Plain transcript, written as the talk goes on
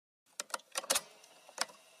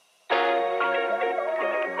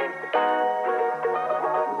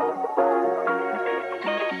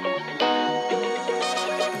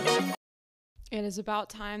is about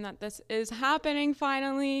time that this is happening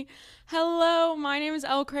finally. Hello, my name is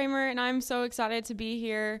Elle Kramer, and I'm so excited to be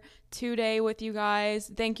here today with you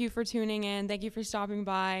guys. Thank you for tuning in. Thank you for stopping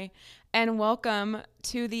by. And welcome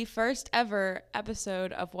to the first ever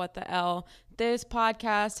episode of What the Elle. This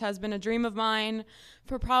podcast has been a dream of mine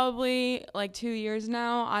for probably like 2 years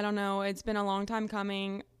now. I don't know. It's been a long time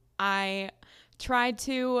coming. I tried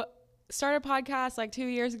to start a podcast like 2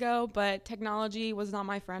 years ago, but technology was not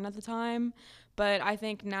my friend at the time. But I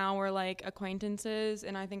think now we're like acquaintances,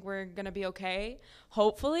 and I think we're gonna be okay.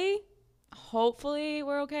 Hopefully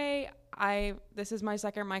we're okay. This is my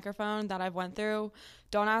second microphone that I've went through.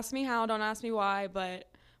 Don't ask me how, don't ask me why, but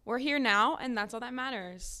we're here now, and that's all that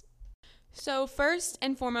matters. So first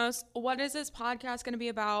and foremost, what is this podcast going to be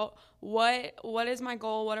about? What is my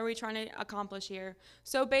goal? What are we trying to accomplish here?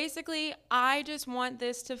 So basically, I just want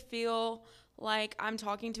this to feel like I'm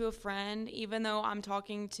talking to a friend, even though I'm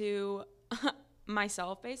talking to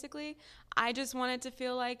myself, basically. I just want it to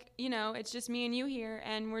feel like, it's just me and you here,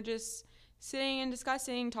 and we're just sitting and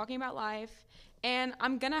discussing, talking about life. And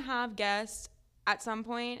I'm going to have guests at some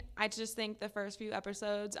point. I just think the first few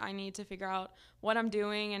episodes, I need to figure out what I'm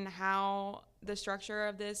doing and how the structure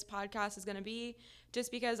of this podcast is going to be,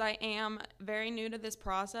 just because I am very new to this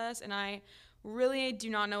process and I really do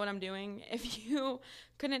not know what I'm doing. If you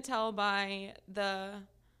couldn't tell by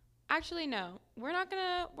actually, no, we're not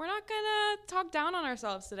gonna talk down on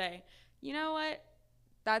ourselves today. You know what?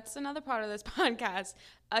 That's another part of this podcast.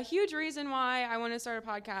 A huge reason why I want to start a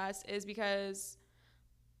podcast is because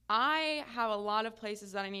I have a lot of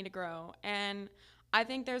places that I need to grow, and I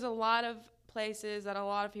think there's a lot of places that a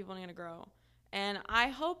lot of people need to grow. And I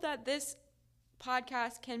hope that this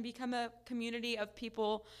podcast can become a community of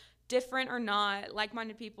people, different or not,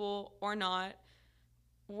 like-minded people or not,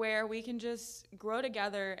 where we can just grow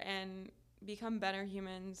together and become better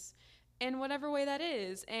humans in whatever way that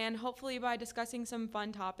is. And hopefully by discussing some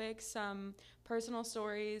fun topics, some personal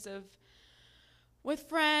stories with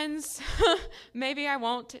friends. Maybe I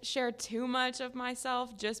won't share too much of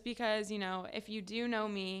myself, just because, if you do know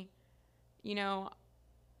me,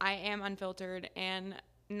 I am unfiltered, and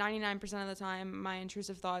 99% of the time my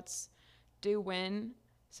intrusive thoughts do win.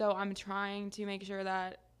 So I'm trying to make sure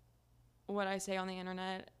that what I say on the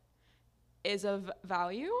internet is of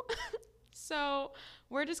value. So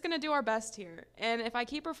we're just going to do our best here. And if I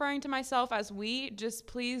keep referring to myself as we, just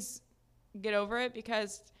please get over it,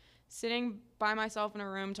 because sitting by myself in a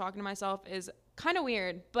room talking to myself is kind of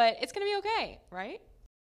weird, but it's going to be okay, right?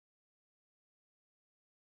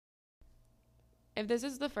 If this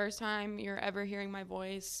is the first time you're ever hearing my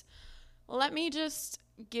voice, let me just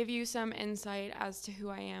give you some insight as to who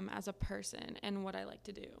I am as a person and what I like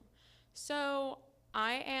to do. So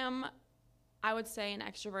I would say, an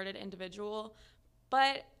extroverted individual,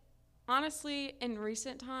 but honestly, in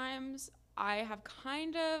recent times, I have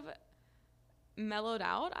kind of mellowed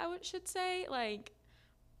out, should say. Like,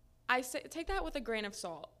 take that with a grain of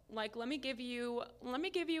salt. Like, let me give you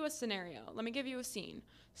a scenario. Let me give you a scene.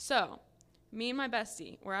 So, me and my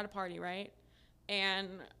bestie, we're at a party, right? And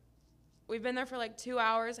we've been there for like 2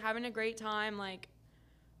 hours, having a great time, like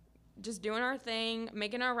just doing our thing,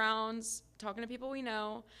 making our rounds, talking to people we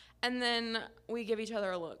know, and then we give each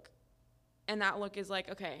other a look. And that look is like,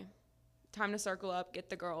 okay, time to circle up, get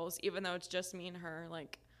the girls, even though it's just me and her,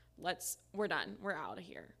 like, we're done. We're out of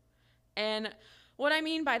here. And what I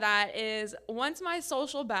mean by that is, once my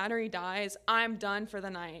social battery dies, I'm done for the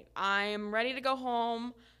night. I'm ready to go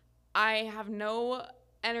home. I have no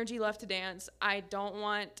energy left to dance. I don't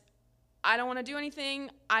want to do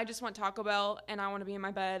anything. I just want Taco Bell, and I want to be in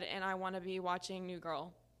my bed, and I want to be watching New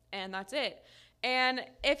Girl. And that's it. And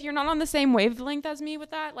if you're not on the same wavelength as me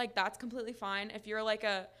with that, like, that's completely fine. If you're like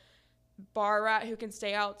a bar rat who can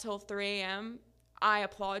stay out till 3 a.m., I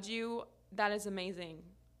applaud you. That is amazing.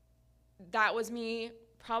 That was me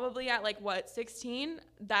probably at 16?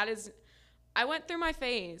 I went through my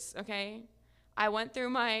phase, okay? I went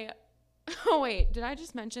through my, oh wait, did I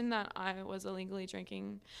just mention that I was illegally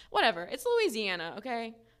drinking? Whatever, it's Louisiana,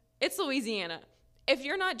 okay? It's Louisiana. If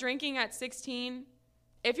you're not drinking at 16,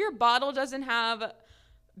 if your bottle doesn't have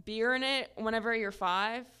beer in it whenever you're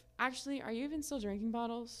 5, actually, are you even still drinking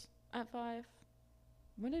bottles at 5?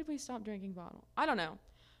 When did we stop drinking bottles? I don't know.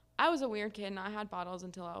 I was a weird kid, and I had bottles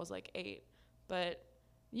until I was 8. But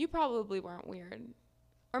you probably weren't weird.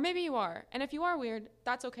 Or maybe you are. And if you are weird,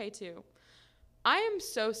 that's okay too. I am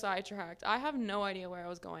so sidetracked. I have no idea where I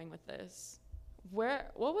was going with this.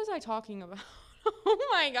 What was I talking about? Oh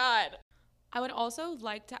my God. I would also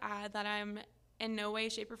like to add that I'm in no way,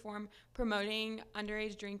 shape, or form promoting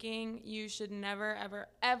underage drinking. You should never, ever,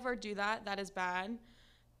 ever do that. That is bad.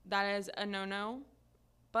 that is a no-no,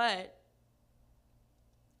 but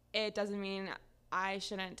it doesn't mean I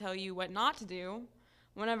shouldn't tell you what not to do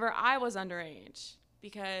whenever I was underage,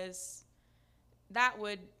 because that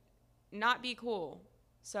would not be cool.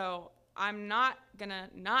 So I'm not gonna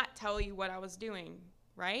not tell you what I was doing,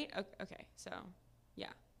 right? Okay, so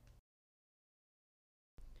yeah.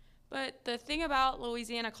 But the thing about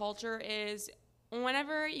Louisiana culture is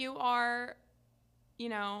whenever you are, you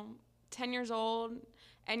know, 10 years old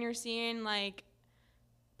and you're seeing like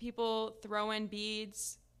people throw in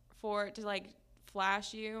beads for it to like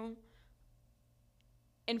flash you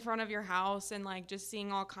in front of your house, and like just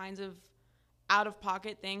seeing all kinds of out of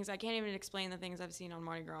pocket things. I can't even explain the things I've seen on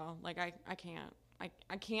Mardi Gras. Like I can't.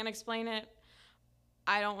 I can't explain it.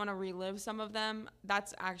 I don't want to relive some of them.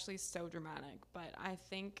 That's actually so dramatic, but I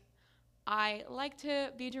think I like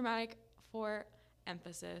to be dramatic for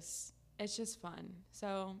emphasis. It's just fun.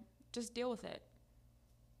 So just deal with it.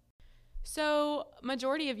 So,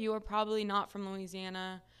 majority of you are probably not from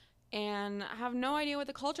Louisiana and have no idea what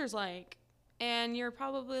the culture's like. And you're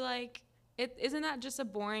probably like, isn't that just a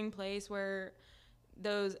boring place where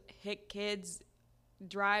those hick kids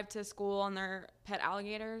drive to school on their pet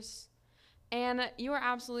alligators? And you are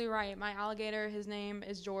absolutely right. My alligator, his name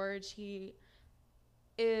is George. He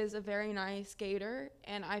is a very nice gator,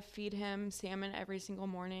 and I feed him salmon every single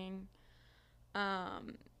morning.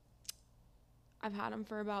 Um, I've had him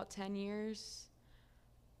for about 10 years,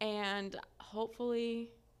 and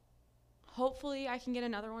hopefully I can get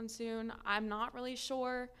another one soon. I'm not really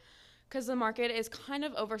sure because the market is kind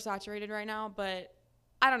of oversaturated right now, but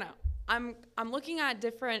I don't know. I'm looking at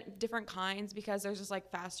different kinds because there's this like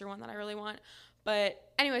faster one that I really want. But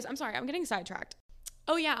anyways, I'm sorry, I'm getting sidetracked.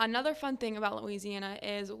 Oh yeah, another fun thing about Louisiana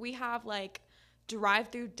is we have like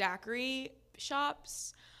drive-through daiquiri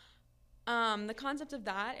shops. The concept of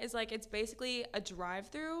that is like it's basically a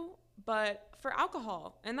drive-through, but for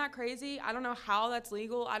alcohol. Isn't that crazy? I don't know how that's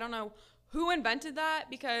legal. I don't know who invented that,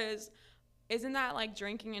 because isn't that like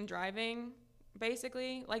drinking and driving,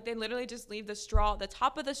 basically? Like they literally just leave the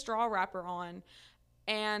top of the straw wrapper on,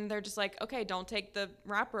 and they're just like, okay, don't take the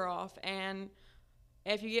wrapper off. And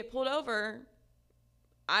if you get pulled over,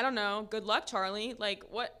 I don't know, good luck, Charlie. Like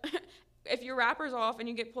what? If your wrapper's off and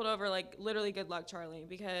you get pulled over, like literally good luck, Charlie,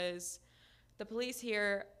 because the police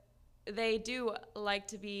here, they do like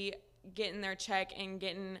to be getting their check and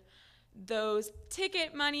getting those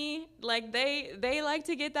ticket money. Like they like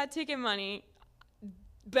to get that ticket money.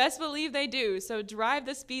 Best believe they do. So drive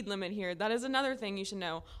the speed limit here. That is another thing you should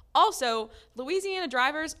know. Also, Louisiana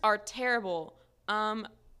drivers are terrible.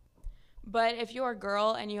 But if you're a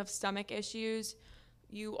girl and you have stomach issues,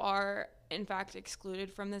 you are in fact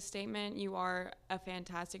excluded from this statement. You are a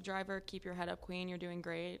fantastic driver. Keep your head up, queen. You're doing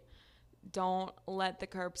great. Don't let the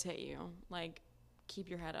curbs hit you. Like, keep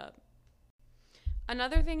your head up.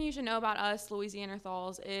 Another thing you should know about us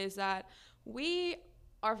Louisianathals is that we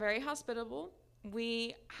are very hospitable.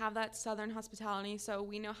 We have that southern hospitality, so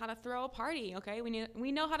we know how to throw a party, okay?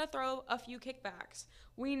 We know how to throw a few kickbacks.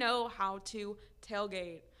 We know how to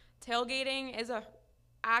tailgate. Tailgating is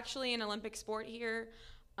actually an Olympic sport here.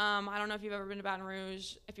 I don't know if you've ever been to Baton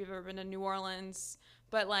Rouge, if you've ever been to New Orleans,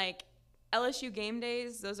 but like LSU game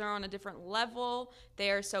days, those are on a different level.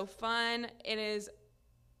 They are so fun. It is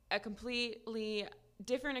a completely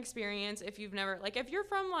different experience if you've never, like if you're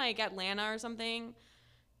from like Atlanta or something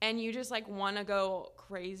and you just like want to go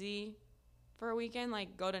crazy for a weekend,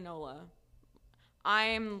 like go to NOLA.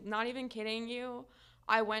 I'm not even kidding you.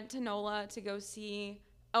 I went to NOLA to go see,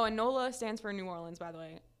 oh, and NOLA stands for New Orleans, by the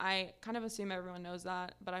way. I kind of assume everyone knows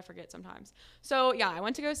that, but I forget sometimes. So yeah, I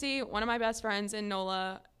went to go see one of my best friends in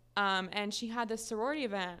NOLA, and she had this sorority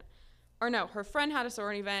event. Or no, her friend had a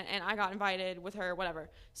sorority event, and I got invited with her,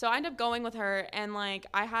 whatever. So I ended up going with her, and like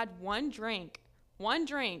I had one drink,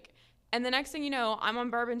 and the next thing you know, I'm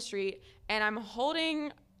on Bourbon Street, and I'm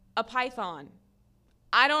holding a python.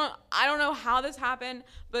 I don't know how this happened,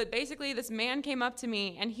 but basically this man came up to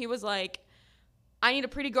me, and he was like, I need a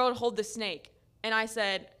pretty girl to hold this snake. And I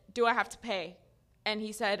said, do I have to pay? And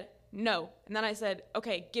he said, no. And then I said,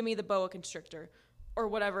 okay, give me the boa constrictor or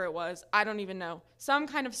whatever it was. I don't even know. Some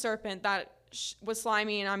kind of serpent that was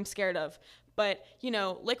slimy and I'm scared of. But, you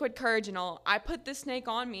know, liquid courage and all. I put this snake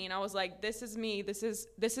on me and I was like, this is me. This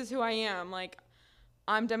is who I am. Like,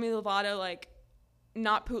 I'm Demi Lovato, like,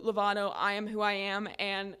 not Poot Lovato. I am who I am,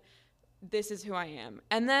 and this is who I am.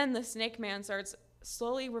 And then the snake man starts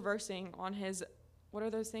slowly reversing on his, what are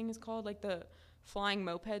those things called? Like the flying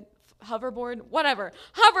moped, hoverboard, whatever,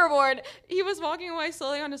 hoverboard. He was walking away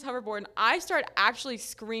slowly on his hoverboard, and I start actually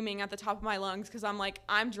screaming at the top of my lungs because I'm like,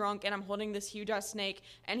 I'm drunk and I'm holding this huge ass snake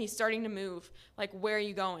and he's starting to move. Like, where are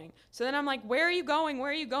you going? So then I'm like, where are you going? Where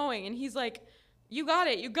are you going? And he's like, you got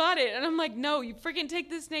it. And I'm like, no, you freaking take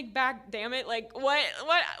this snake back, damn it. Like, what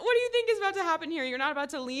do you think is about to happen here? You're not about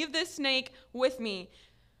to leave this snake with me.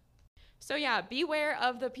 So yeah, beware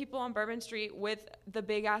of the people on Bourbon Street with the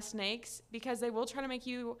big ass snakes, because they will try to make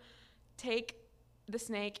you take the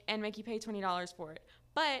snake and make you pay $20 for it.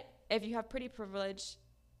 But if you have pretty privilege,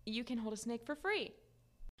 you can hold a snake for free.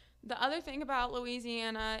 The other thing about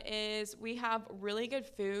Louisiana is we have really good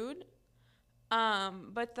food.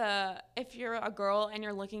 But if you're a girl and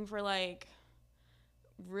you're looking for like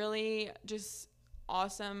really just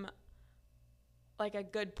awesome, like a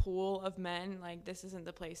good pool of men, like this isn't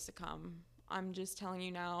the place to come. I'm just telling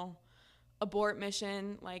you now, abort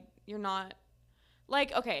mission. Like, you're not,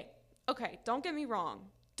 like, okay, don't get me wrong.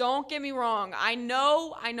 I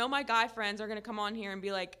know my guy friends are gonna come on here and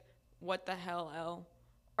be like, what the hell, Elle?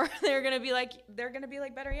 Or they're gonna be like,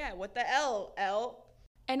 better yet, what the Elle?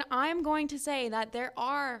 And I'm going to say that there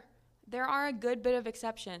are a good bit of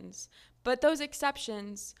exceptions, but those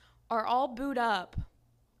exceptions are all booed up,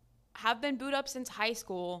 have been booed up since high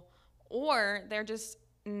school, or they're just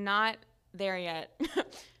not there yet.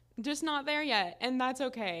 Just not there yet, and that's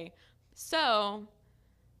okay. So,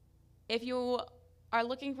 if you are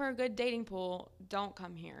looking for a good dating pool, don't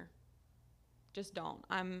come here. Just don't.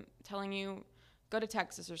 I'm telling you, go to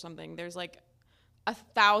Texas or something. There's like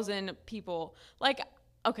 1,000 people. Like,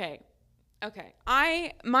 okay.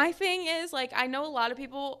 My thing is, like, I know a lot of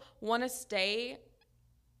people want to stay,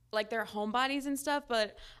 like, they're homebodies and stuff,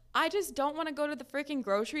 but I just don't want to go to the freaking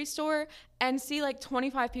grocery store and see, like,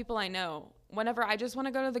 25 people I know. Whenever I just want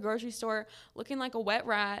to go to the grocery store looking like a wet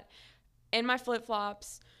rat in my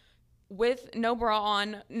flip-flops with no bra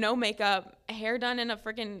on, no makeup, hair done in a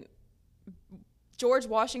freaking George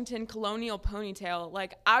Washington colonial ponytail.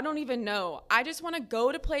 Like, I don't even know. I just want to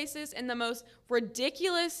go to places in the most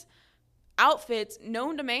ridiculous outfits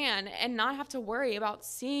known to man and not have to worry about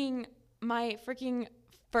seeing my freaking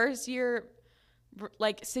first year,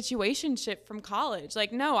 like, situationship from college.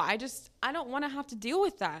 Like, no, I don't want to have to deal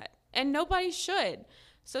with that. And nobody should.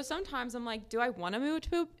 So sometimes I'm like, do I want to move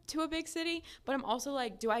to a big city? But I'm also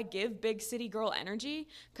like, do I give big city girl energy?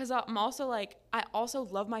 Because I'm also like, I also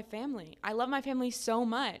love my family. I love my family so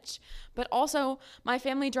much. But also, my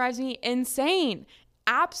family drives me insane.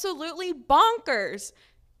 Absolutely bonkers.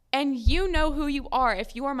 And you know who you are.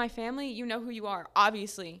 If you are my family, you know who you are,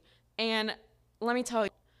 obviously. And let me tell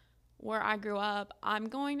you, where I grew up, I'm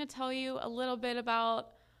going to tell you a little bit about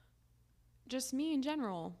just me in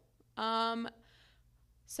general.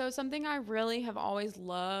 So something I really have always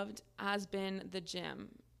loved has been the gym.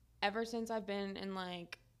 Ever since I've been in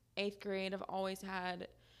like 8th grade, I've always had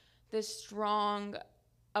this strong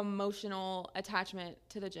emotional attachment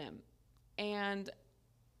to the gym. And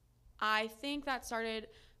I think that started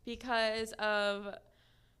because of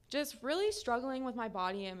just really struggling with my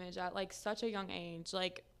body image at like such a young age.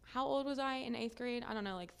 Like, how old was I in 8th grade? I don't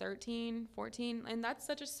know, like 13, 14. And that's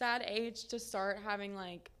such a sad age to start having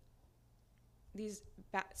like these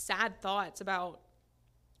sad thoughts about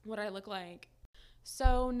what I look like.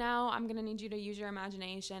 So now I'm going to need you to use your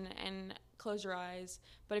imagination and close your eyes.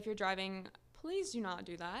 But if you're driving, please do not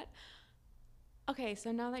do that. Okay,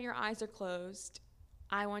 so now that your eyes are closed,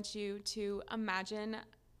 I want you to imagine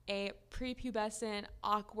a prepubescent,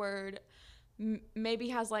 awkward, maybe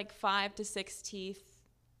has like 5 to 6 teeth,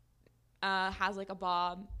 has like a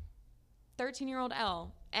bob, 13-year-old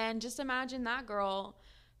Elle. And just imagine that girl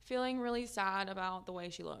feeling really sad about the way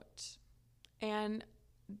she looked. And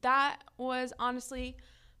that was honestly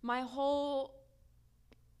my whole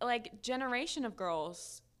like generation of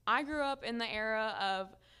girls. I grew up in the era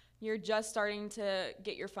of you're just starting to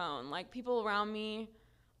get your phone. Like, people around me,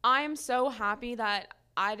 I am so happy that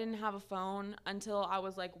I didn't have a phone until I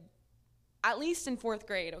was like at least in 4th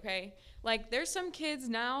grade, okay? Like, there's some kids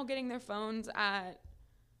now getting their phones at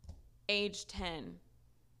age 10.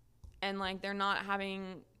 And like, they're not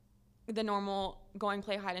having the normal going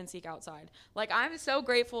play hide and seek outside. Like, I'm so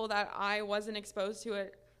grateful that I wasn't exposed to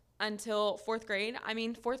it until 4th grade. I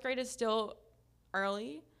mean, 4th grade is still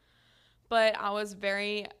early, but I was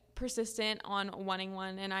very persistent on wanting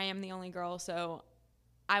one, and I am the only girl, so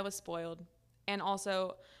I was spoiled. And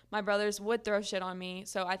also, my brothers would throw shit on me,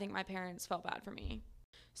 so I think my parents felt bad for me.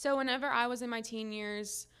 So whenever I was in my teen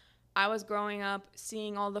years, I was growing up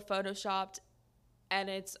seeing all the photoshopped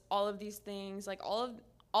edits, all of these things, like all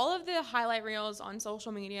of the highlight reels on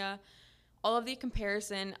social media, all of the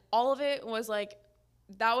comparison, all of it was like,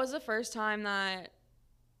 that was the first time that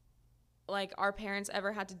like our parents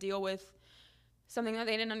ever had to deal with something that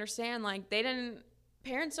they didn't understand. Like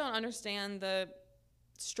parents don't understand the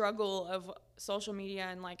struggle of social media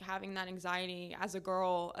and like having that anxiety as a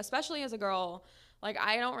girl, especially as a girl. Like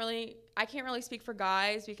I can't really speak for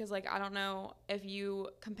guys because like I don't know if you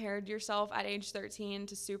compared yourself at age 13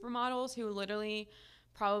 to supermodels who literally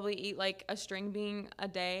probably eat like a string bean a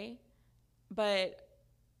day. But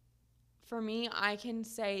for me, I can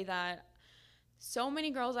say that so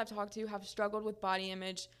many girls I've talked to have struggled with body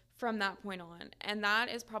image from that point on. And that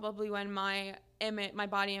is probably when my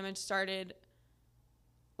body image started,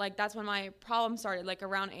 like that's when my problem started, like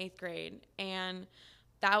around 8th grade. And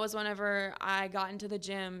that was whenever I got into the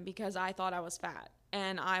gym because I thought I was fat.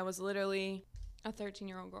 And I was literally a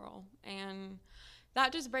 13-year-old girl. And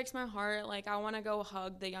that just breaks my heart. Like I want to go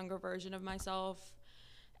hug the younger version of myself,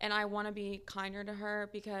 and I want to be kinder to her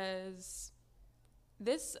because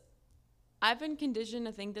this I've been conditioned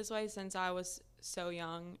to think this way since I was so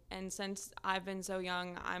young. And since I've been so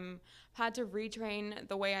young, I'm had to retrain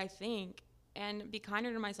the way I think and be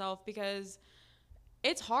kinder to myself because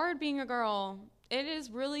it's hard being a girl. It is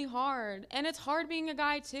really hard. And it's hard being a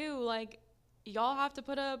guy too. Like y'all have to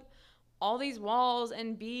put up all these walls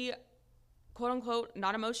and be quote unquote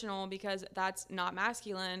not emotional because that's not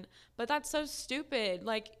masculine, but that's so stupid.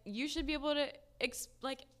 Like you should be able to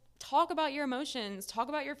like talk about your emotions, talk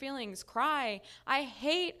about your feelings, cry. I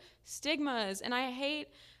hate stigmas, and I hate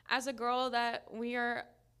as a girl that we are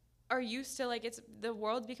used to, like, it's the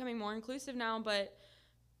world's becoming more inclusive now, but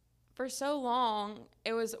for so long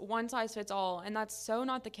it was one size fits all, and that's so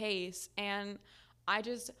not the case. And I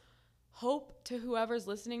just hope to whoever's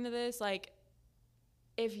listening to this, like,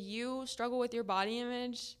 if you struggle with your body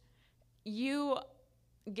image, you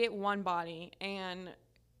get one body and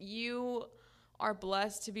you are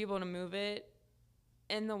blessed to be able to move it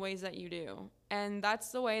in the ways that you do. And that's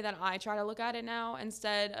the way that I try to look at it now,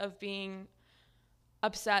 instead of being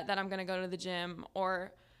upset that I'm going to go to the gym.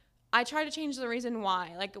 Or I try to change the reason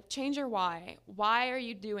why. Like, change your why. Why are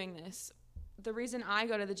you doing this? The reason I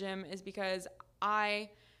go to the gym is because I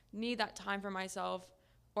need that time for myself,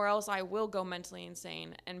 or else I will go mentally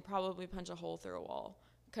insane and probably punch a hole through a wall,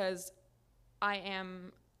 because I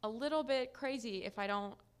am a little bit crazy if I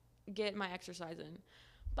don't get my exercise in.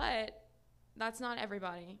 But that's not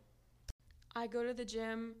everybody. I go to the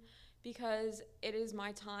gym because it is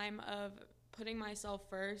my time of putting myself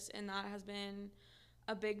first, and that has been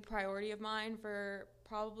a big priority of mine for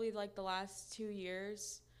probably like the last 2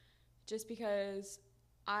 years, just because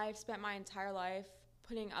I've spent my entire life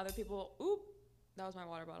putting other people, oop, that was my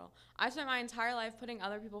water bottle. I've spent my entire life putting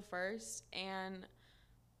other people first, and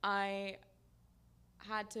I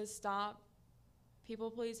had to stop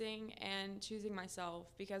people pleasing and choosing myself,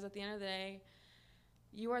 because at the end of the day,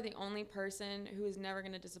 you are the only person who is never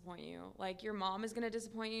going to disappoint you. Like, your mom is going to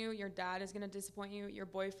disappoint you, your dad is going to disappoint you, your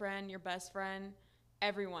boyfriend, your best friend,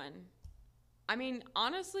 everyone. I mean,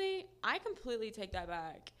 honestly, I completely take that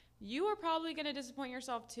back. You are probably going to disappoint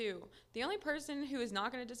yourself too. The only person who is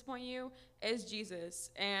not going to disappoint you is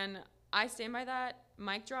Jesus. And I stand by that.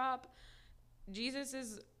 Mic drop. Jesus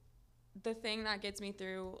is the thing that gets me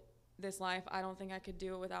through this life. I don't think I could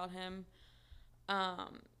do it without him.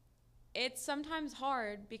 Um, it's sometimes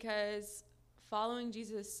hard because following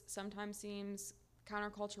Jesus sometimes seems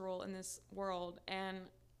countercultural in this world. And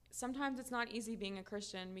sometimes it's not easy being a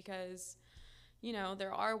Christian because, you know,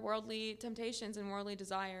 there are worldly temptations and worldly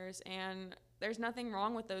desires, and there's nothing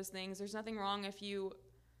wrong with those things. There's nothing wrong if you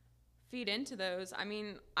feed into those. I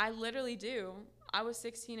mean, I literally do. I was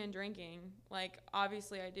 16 and drinking. Like,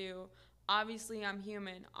 obviously I do. Obviously I'm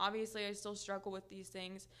human. Obviously I still struggle with these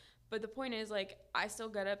things. But the point is, like, I still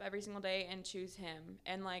get up every single day and choose him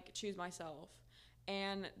and, like, choose myself.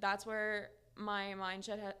 And that's where my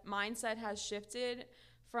mindset has shifted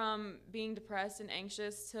from being depressed and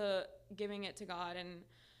anxious to giving it to God and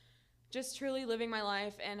just truly living my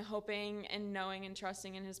life and hoping and knowing and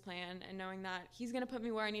trusting in his plan and knowing that he's going to put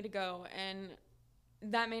me where I need to go. And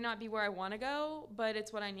that may not be where I want to go, but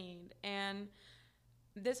it's what I need. And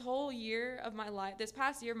this whole year of my life, this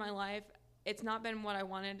past year of my life, it's not been what I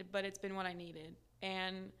wanted, but it's been what I needed.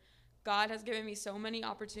 And God has given me so many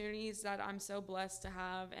opportunities that I'm so blessed to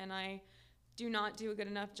have, and I do not do a good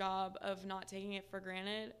enough job of not taking it for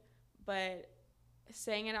granted. But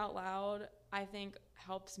saying it out loud, I think,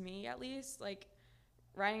 helps me, at least, like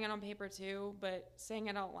writing it on paper too, but saying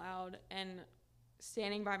it out loud and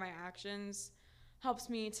standing by my actions helps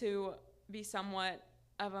me to be somewhat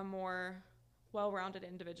of a more well-rounded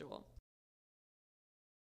individual.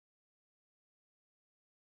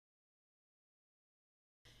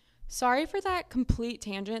 Sorry for that complete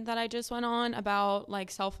tangent that I just went on about like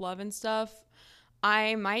self-love and stuff.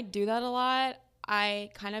 I might do that a lot. I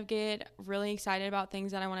kind of get really excited about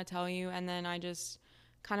things that I want to tell you, and then I just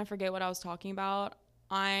kind of forget what I was talking about.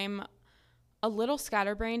 I'm a little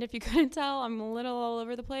scatterbrained, if you couldn't tell. I'm a little all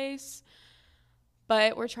over the place,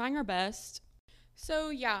 but we're trying our best.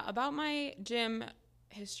 So, yeah, about my gym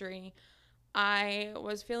history, I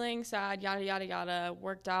was feeling sad, yada, yada, yada,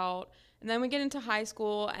 worked out. And then we get into high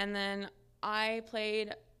school, and then I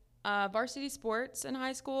played varsity sports in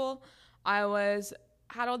high school. I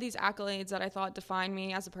had all these accolades that I thought defined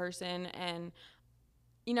me as a person. And,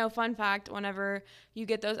 fun fact, whenever you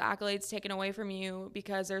get those accolades taken away from you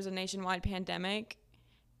because there's a nationwide pandemic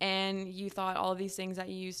and you thought all of these things that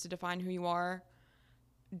you used to define who you are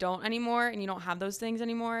don't anymore, and you don't have those things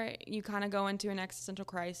anymore, you kind of go into an existential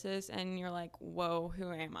crisis and you're like, whoa, who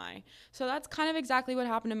am I? So that's kind of exactly what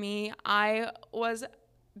happened to me. I was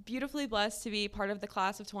beautifully blessed to be part of the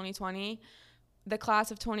class of 2020. The class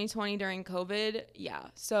of 2020 during COVID, yeah.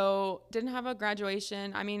 So didn't have a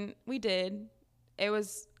graduation. I mean, we did. It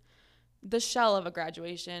was the shell of a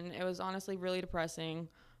graduation. It was honestly really depressing.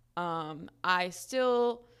 I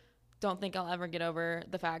still don't think I'll ever get over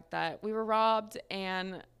the fact that we were robbed,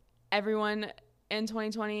 and everyone in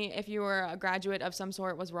 2020, if you were a graduate of some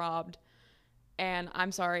sort, was robbed. And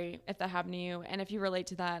I'm sorry if that happened to you. And if you relate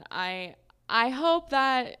to that, I hope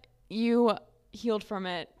that you healed from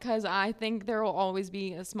it, because I think there will always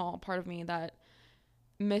be a small part of me that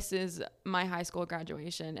misses my high school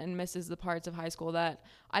graduation and misses the parts of high school that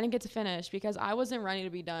I didn't get to finish because I wasn't ready to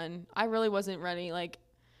be done. I really wasn't ready.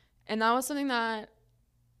 And that was something that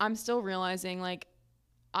I'm still realizing.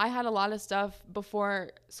 I had a lot of stuff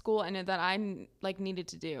before school ended that I needed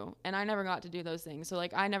to do, and I never got to do those things. So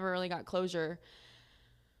I never really got closure.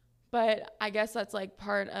 But I guess that's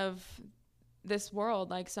part of this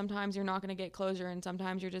world. Sometimes you're not going to get closure, and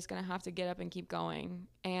sometimes you're just going to have to get up and keep going.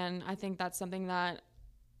 And I think that's something that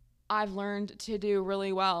I've learned to do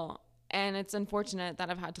really well. And it's unfortunate that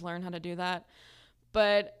I've had to learn how to do that,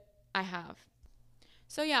 but I have.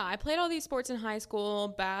 So yeah, I played all these sports in high school: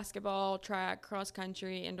 basketball, track, cross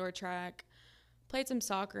country, indoor track. Played some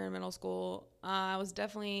soccer in middle school. I was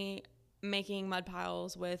definitely making mud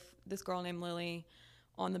piles with this girl named Lily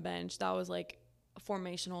on the bench. That was a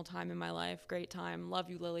formational time in my life. Great time. Love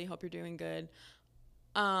you, Lily. Hope you're doing good.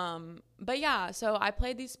 But yeah, so I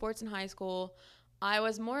played these sports in high school. I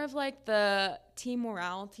was more of the team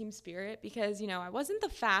morale, team spirit, because, I wasn't the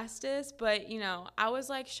fastest, but, I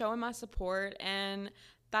was showing my support, and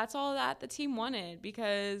that's all that the team wanted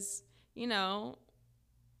because, running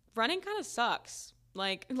kind of sucks.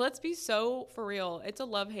 Let's be so for real. It's a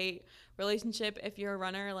love-hate relationship if you're a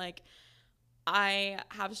runner. I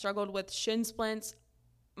have struggled with shin splints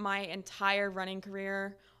my entire running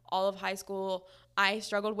career, all of high school. I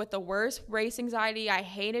struggled with the worst race anxiety. I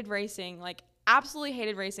hated racing, absolutely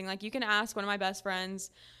hated racing. You can ask one of my best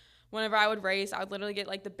friends. Whenever I would race, I would literally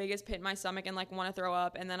get the biggest pit in my stomach and want to throw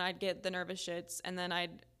up, and then I'd get the nervous shits, and then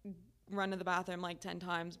I'd run to the bathroom 10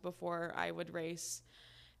 times before I would race.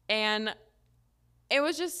 And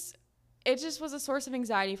it just was a source of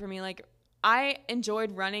anxiety for me. I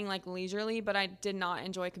enjoyed running leisurely, but I did not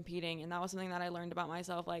enjoy competing, and that was something that I learned about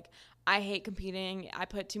myself. I hate competing. I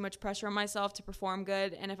put too much pressure on myself to perform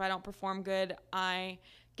good, and if I don't perform good, I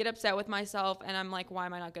get upset with myself, and I'm why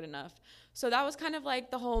am I not good enough? So that was kind of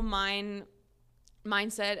the whole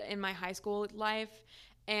mindset in my high school life.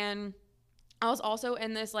 And I was also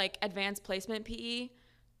in this advanced placement PE,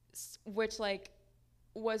 which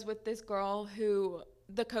was with this girl who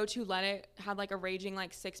the coach who led it had a raging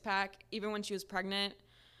six-pack even when she was pregnant.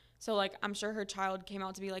 So I'm sure her child came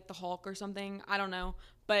out to be the Hulk or something. I don't know.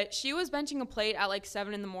 But she was benching a plate at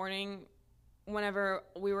 7 a.m. whenever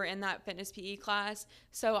we were in that fitness PE class.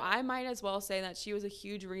 So I might as well say that she was a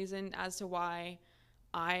huge reason as to why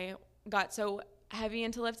I got so heavy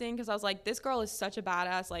into lifting, because I was this girl is such a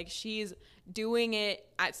badass. She's doing it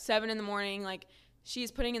at 7 a.m.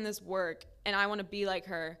 She's putting in this work, and I want to be like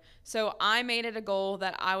her. So I made it a goal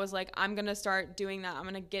that I was I'm going to start doing that. I'm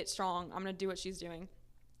going to get strong. I'm going to do what she's doing.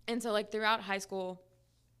 And so throughout high school,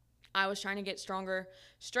 I was trying to get stronger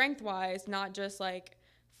strength-wise, not just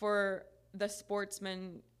for the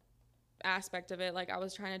sportsman aspect of it. I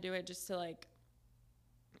was trying to do it just to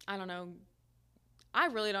I don't know. I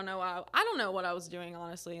really don't know. I don't know what I was doing,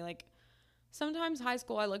 honestly. Sometimes high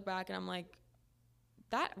school, I look back and I'm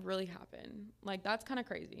that really happened. That's kind of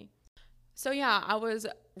crazy. So yeah, I was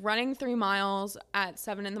running 3 miles at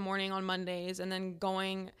 7 a.m. on Mondays, and then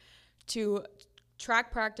going to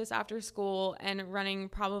track practice after school and running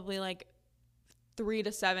probably 3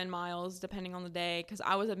 to 7 miles depending on the day, because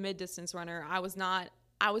I was a mid-distance runner. I was not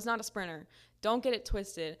a sprinter. Don't get it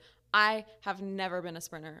twisted. I have never been a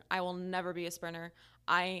sprinter. I will never be a sprinter.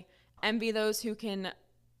 I envy those who can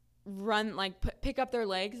run, like pick up their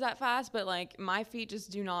legs that fast, but like my feet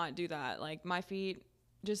just do not do that. Like my feet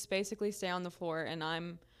just basically stay on the floor, and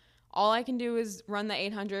all I can do is run the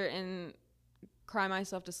 800 and cry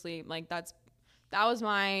myself to sleep. Like that was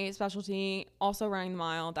my specialty. Also running the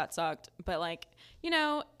mile, that sucked. But like,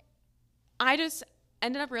 I just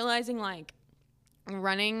ended up realizing like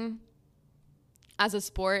running as a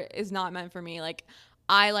sport is not meant for me. Like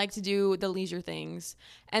I like to do the leisure things.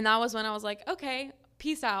 And that was when I was like, okay,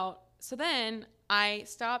 peace out. So then I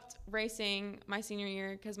stopped racing my senior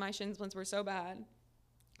year because my shin splints were so bad.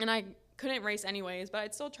 And I couldn't race anyways, but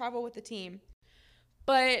I'd still travel with the team.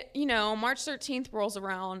 But, March 13th rolls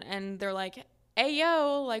around and they're like, hey,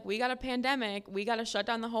 yo, like we got a pandemic. We got to shut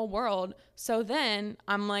down the whole world. So then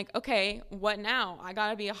I'm like, okay, what now? I got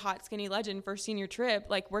to be a hot, skinny legend for senior trip.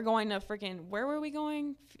 Like we're going to freaking, where were we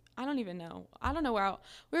going? I don't even know. I don't know where.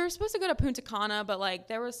 We were supposed to go to Punta Cana, but like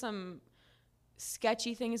there was some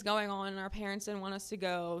sketchy things going on and our parents didn't want us to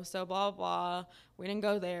go. So blah, blah. We didn't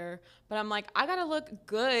go there. But I'm like, I got to look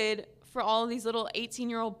good for all of these little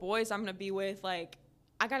 18-year-old boys I'm going to be with. Like,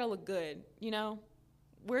 I got to look good,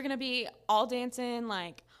 We're going to be all dancing,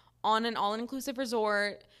 like, on an all-inclusive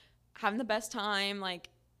resort, having the best time. Like,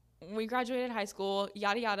 we graduated high school,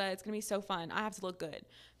 yada, yada. It's going to be so fun. I have to look good.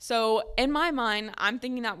 So, in my mind, I'm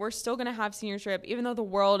thinking that we're still going to have senior trip, even though the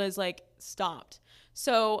world is, like, stopped.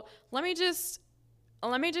 So, let me just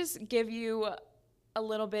give you a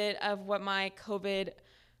little bit of what my COVID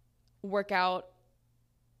workout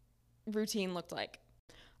routine looked like.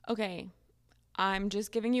 Okay, I'm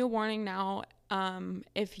just giving you a warning now.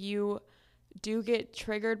 If you do get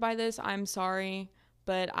triggered by this, I'm sorry,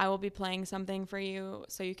 but I will be playing something for you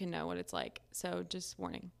so you can know what it's like. So just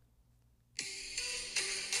warning.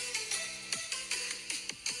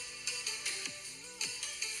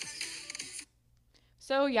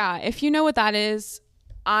 So yeah, if you know what that is,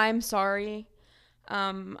 I'm sorry.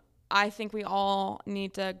 I think we all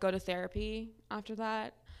need to go to therapy after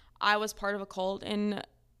that. I was part of a cult in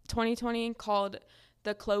 2020 called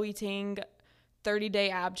the Chloe Ting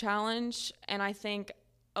 30-day ab challenge, and I think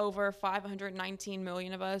over 519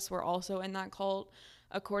 million of us were also in that cult,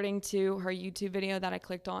 according to her YouTube video that I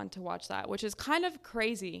clicked on to watch that, which is kind of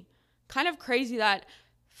crazy that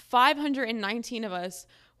 519 of us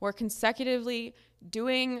were consecutively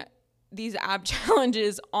doing these ab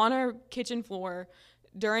challenges on our kitchen floor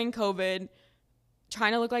during COVID,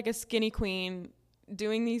 trying to look like a skinny queen,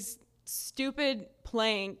 doing these stupid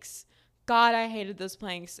planks. God, I hated those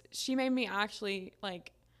planks. She made me actually,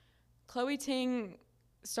 like, Chloe Ting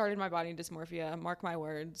started my body dysmorphia. Mark my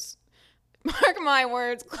words. Mark my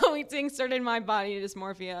words. Chloe Ting started my body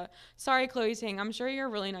dysmorphia. Sorry, Chloe Ting. I'm sure you're a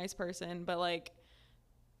really nice person, but, like,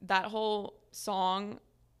 that whole song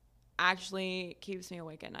actually keeps me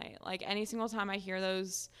awake at night. Like, any single time I hear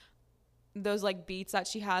those like beats that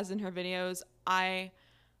she has in her videos, I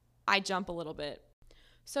jump a little bit.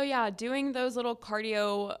 So yeah, doing those little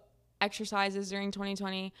cardio exercises during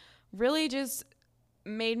 2020 really just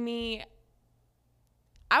made me,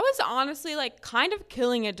 I was honestly like kind of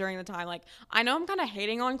killing it during the time. Like, I know I'm kind of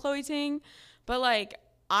hating on Chloe Ting, but like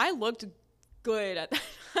I looked good at that.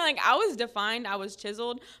 Like, I was defined, I was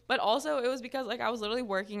chiseled, but also it was because like I was literally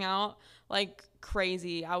working out like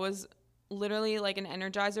crazy. I was literally like an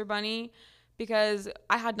Energizer bunny because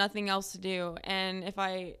I had nothing else to do. And if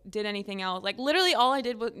I did anything else, like literally all I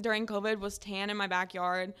did during COVID was tan in my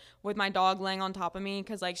backyard with my dog laying on top of me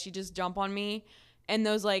because like she just jump on me. And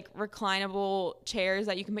those like reclinable chairs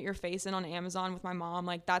that you can put your face in on Amazon with my mom,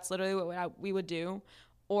 like that's literally what we would do.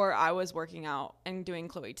 Or I was working out and doing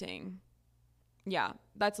Chloe Ting. Yeah,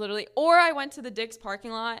 that's literally, or I went to the Dick's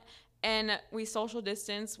parking lot and we social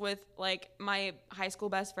distance with like my high school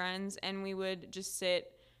best friends, and we would just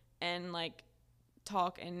sit and like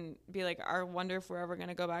talk and be like, I wonder if we're ever going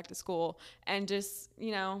to go back to school, and just,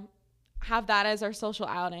 have that as our social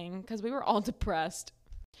outing because we were all depressed.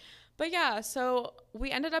 But yeah, so we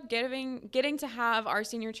ended up getting to have our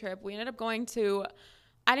senior trip. We ended up going to,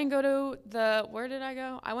 I didn't go to where did I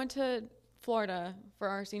go? I went to Florida for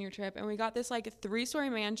our senior trip, and we got this like 3-story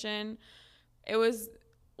mansion. It was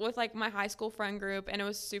with like my high school friend group, and it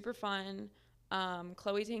was super fun.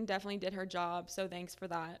 Chloe Ting definitely did her job, so thanks for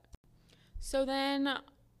that. So then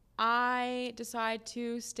I decided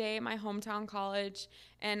to stay at my hometown college,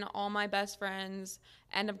 and all my best friends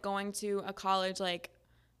end up going to a college like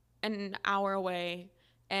an hour away,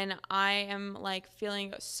 and I am like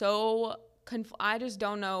feeling so I just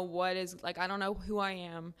don't know what is, like, I don't know who I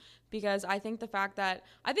am, because I think the fact that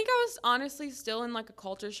I think I was honestly still in like a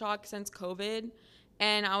culture shock since COVID,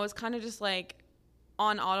 and I was kind of just like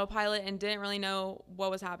on autopilot and didn't really know what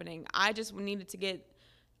was happening. I just needed to get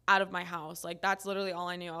out of my house. Like, that's literally all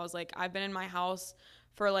I knew. I was like, I've been in my house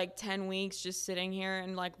for like 10 weeks just sitting here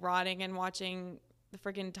and like rotting and watching the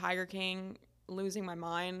freaking Tiger King, losing my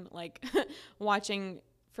mind, like watching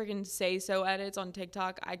freaking say so edits on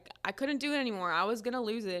TikTok. I couldn't do it anymore. I was gonna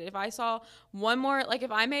lose it. If I saw one more, like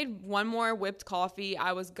if I made one more whipped coffee,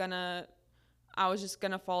 I was just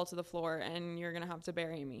gonna fall to the floor and you're gonna have to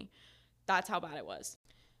bury me. That's how bad it was.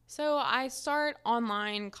 So I start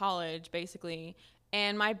online college basically,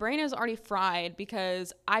 and my brain is already fried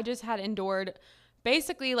because I just had endured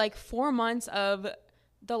basically like 4 months of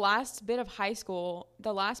the last bit of high school,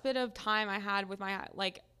 the last bit of time I had with my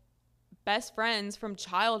like best friends from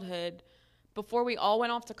childhood before we all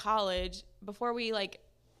went off to college, before we like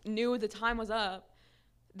knew the time was up,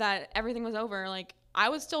 that everything was over. Like, I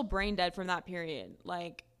was still brain dead from that period.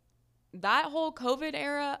 Like, that whole COVID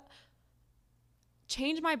era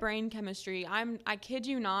changed my brain chemistry. I kid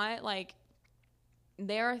you not. Like,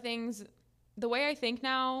 there are things, the way I think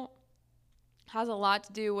now has a lot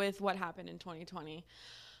to do with what happened in 2020.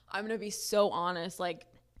 I'm going to be so honest. Like,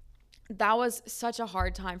 that was such a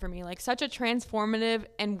hard time for me, like such a transformative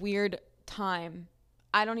and weird time.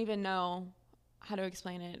 I don't even know how to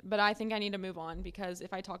explain it, but I think I need to move on, because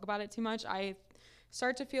if I talk about it too much, I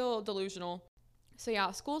start to feel delusional. So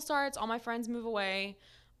yeah, school starts, all my friends move away,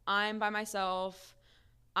 I'm by myself,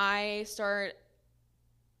 I start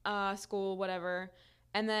school, whatever.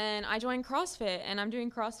 And then I joined CrossFit, and I'm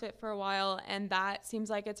doing CrossFit for a while, and that seems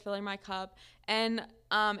like it's filling my cup. And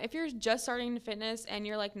if you're just starting fitness and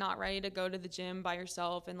you're like not ready to go to the gym by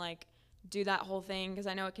yourself and like do that whole thing, because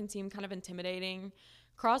I know it can seem kind of intimidating,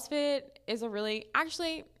 CrossFit is a really,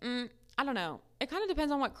 actually, I don't know. It kind of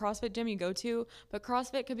depends on what CrossFit gym you go to, but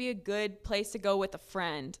CrossFit could be a good place to go with a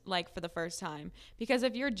friend, like for the first time. Because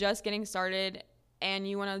if you're just getting started and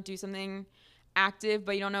you want to do something active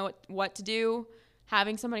but you don't know what to do,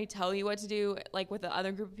 having somebody tell you what to do, like with the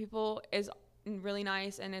other group of people, is really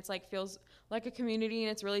nice, and it's like feels like a community,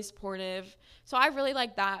 and it's really supportive. So I really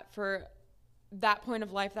like that for that point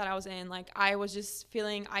of life that I was in. Like, I was just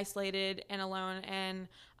feeling isolated and alone, and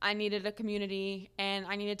I needed a community, and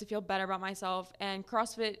I needed to feel better about myself, and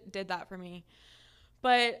CrossFit did that for me.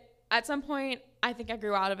 But at some point, I think I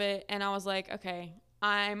grew out of it, and I was like, okay,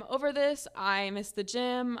 I'm over this. I miss the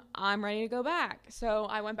gym. I'm ready to go back. So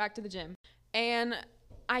I went back to the gym. And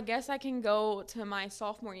I guess I can go to my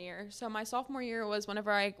sophomore year. So my sophomore year was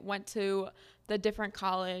whenever I went to the different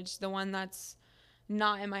college, the one that's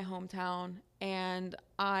not in my hometown. And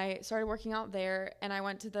I started working out there, and I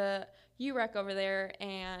went to the UREC over there.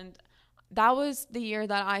 And that was the year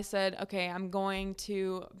that I said, okay, I'm going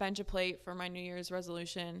to bench a plate for my New Year's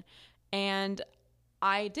resolution. And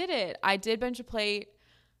I did it. I did bench a plate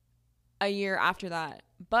a year after that.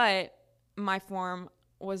 But my form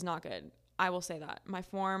was not good. I will say that. My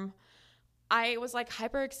form, I was like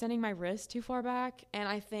hyperextending my wrist too far back. And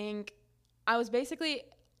I think I was basically,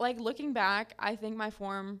 like, looking back, I think my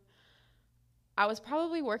form, I was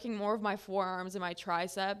probably working more of my forearms and my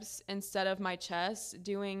triceps instead of my chest,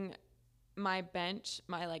 doing my bench,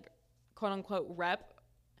 my like quote unquote rep.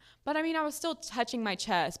 But I mean, I was still touching my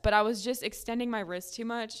chest, but I was just extending my wrist too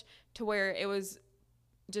much to where it was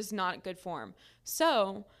just not good form.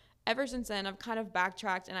 So ever since then, I've kind of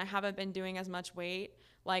backtracked, and I haven't been doing as much weight.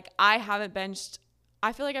 Like, I haven't benched,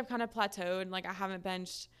 I feel like I've kind of plateaued. Like, I haven't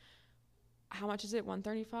benched, how much is it,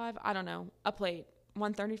 135? I don't know, a plate.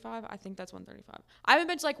 135? I think that's 135. I haven't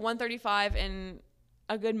benched like 135 in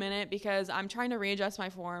a good minute, because I'm trying to readjust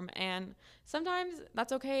my form, and sometimes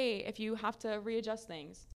that's okay if you have to readjust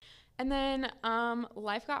things. And then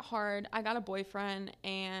life got hard. I got a boyfriend,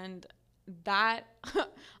 and that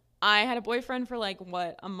I had a boyfriend for like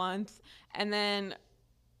a month, and then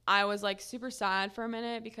I was like super sad for a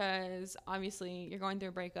minute, because obviously you're going through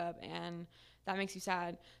a breakup and that makes you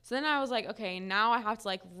sad. So then I was like, okay, now I have to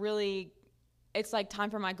like really, it's like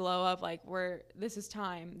time for my glow up, like this is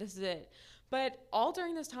time, this is it. But all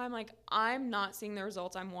during this time, like, I'm not seeing the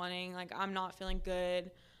results I'm wanting. Like, I'm not feeling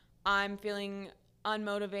good. I'm feeling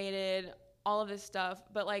unmotivated, all of this stuff.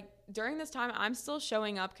 But like, during this time, I'm still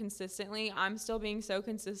showing up consistently. I'm still being so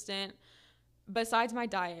consistent. Besides my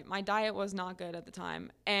diet was not good at the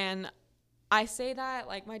time. And I say that,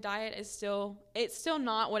 like, my diet is still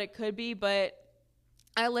not what it could be, but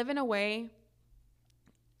I live in a way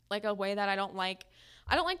that I don't like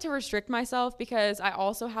to restrict myself, because I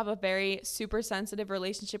also have a very super sensitive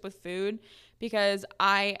relationship with food, because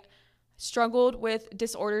I struggled with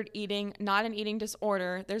disordered eating, not an eating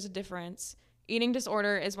disorder. There's a difference. Eating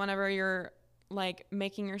disorder is whenever you're like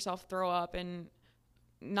making yourself throw up and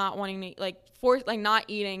not wanting to not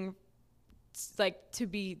eating like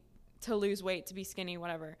to lose weight, to be skinny,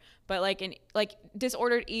 whatever. But like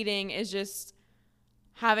disordered eating is just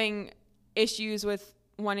having issues with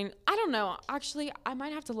wanting, I don't know. Actually, I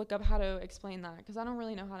might have to look up how to explain that because I don't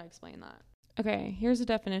really know how to explain that. Okay, here's a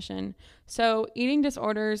definition. So, eating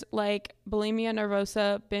disorders like bulimia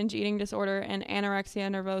nervosa, binge eating disorder, and anorexia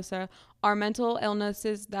nervosa are mental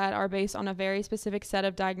illnesses that are based on a very specific set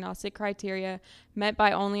of diagnostic criteria met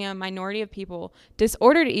by only a minority of people.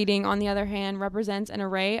 Disordered eating, on the other hand, represents an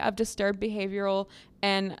array of disturbed behavioral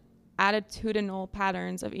and attitudinal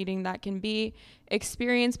patterns of eating that can be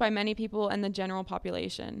experienced by many people and the general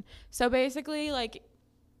population. So basically, like,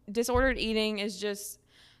 disordered eating is just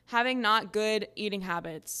having not good eating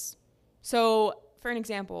habits. So, for an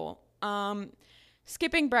example,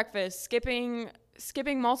 skipping breakfast, skipping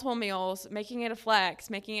multiple meals, making it a flex,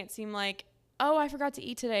 making it seem like, oh, I forgot to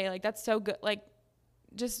eat today. Like, that's so good. Like,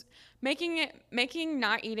 just making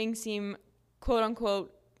not eating seem quote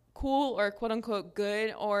unquote cool or quote unquote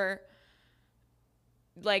good, or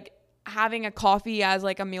like having a coffee as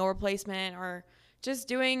like a meal replacement, or just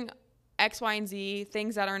doing X, Y, and Z,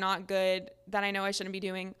 things that are not good that I know I shouldn't be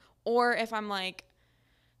doing. Or if I'm like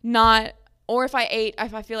not, or if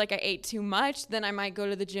I feel like I ate too much, then I might go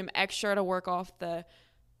to the gym extra to work off the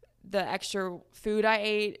extra food I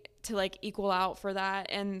ate to like equal out for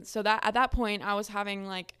that. And so that at that point I was having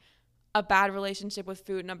like a bad relationship with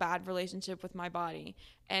food and a bad relationship with my body.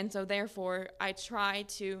 And so therefore I try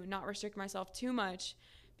to not restrict myself too much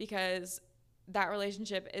because that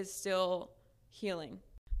relationship is still healing.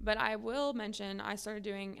 But I will mention I started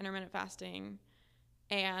doing intermittent fasting,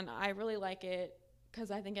 and I really like it because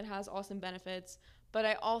I think it has awesome benefits. But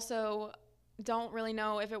I also don't really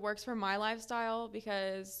know if it works for my lifestyle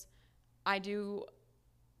because I do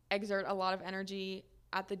exert a lot of energy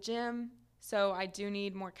at the gym. So I do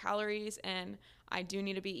need more calories, and I do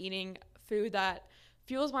need to be eating food that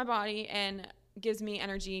fuels my body and gives me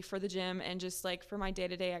energy for the gym and just like for my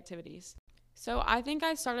day-to-day activities. So I think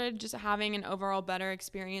I started just having an overall better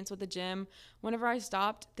experience with the gym whenever I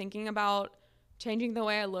stopped thinking about changing the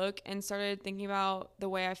way I look and started thinking about the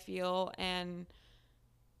way I feel and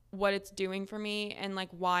what it's doing for me and like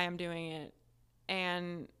why I'm doing it,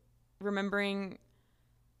 and remembering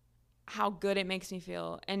how good it makes me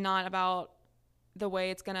feel and not about the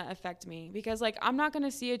way it's going to affect me, because like I'm not going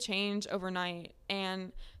to see a change overnight.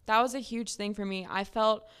 And that was a huge thing for me. I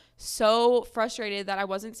felt so frustrated that I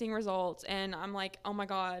wasn't seeing results, and I'm like, oh my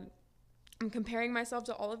God, I'm comparing myself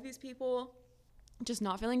to all of these people, just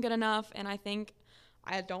not feeling good enough. And I think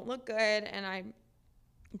I don't look good and I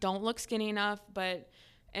don't look skinny enough. But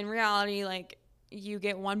in reality, like, you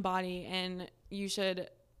get one body and you should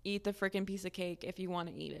eat the freaking piece of cake if you want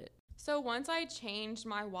to eat it. So once I changed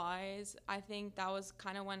my whys, I think that was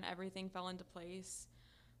kind of when everything fell into place,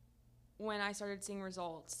 when I started seeing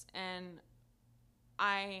results. And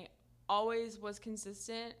I always was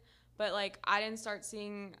consistent, but like I didn't start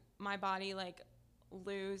seeing my body like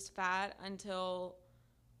lose fat until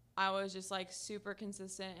I was just like super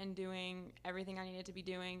consistent and doing everything I needed to be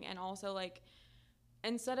doing. And also, like,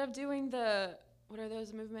 instead of doing what are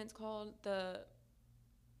those movements called? The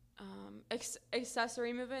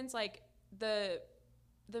accessory movements, like the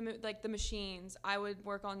machines, I would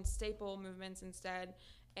work on staple movements instead.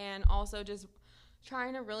 And also just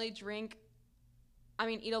trying to really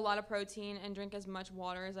eat a lot of protein and drink as much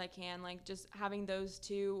water as I can. Like, just having those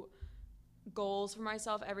two goals for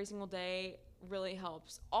myself every single day really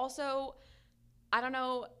helps. Also, I don't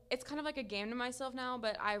know, it's kind of like a game to myself now,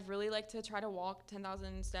 but I really like to try to walk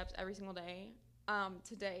 10,000 steps every single day.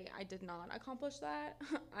 Today I did not accomplish that.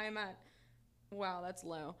 I'm at, wow, that's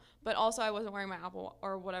low. But also I wasn't wearing my Apple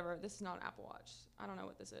or whatever. This is not an Apple Watch. I don't know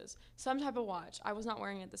what this is. Some type of watch. I was not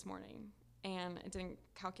wearing it this morning, and it didn't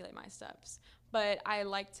calculate my steps. But I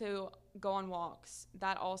like to go on walks.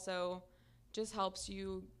 That also just helps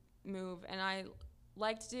you move. And I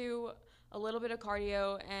like to do a little bit of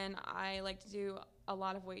cardio, and I like to do a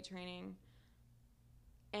lot of weight training.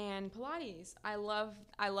 And Pilates. I love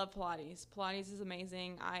Pilates. Pilates is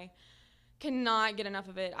amazing. I cannot get enough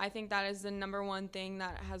of it. I think that is the number one thing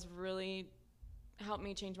that has really helped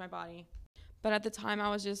me change my body. But at the time, I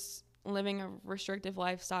was just living a restrictive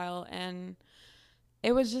lifestyle, and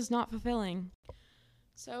it was just not fulfilling.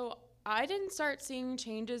 So I didn't start seeing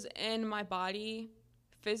changes in my body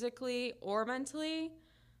physically or mentally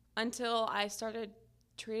until I started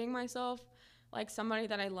treating myself like somebody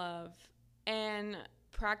that I love. And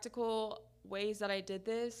practical ways that I did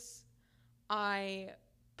this I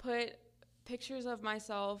put pictures of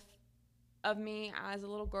myself, of me as a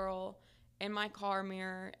little girl, in my car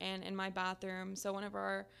mirror and in my bathroom. So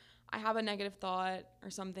whenever I have a negative thought or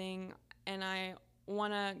something and I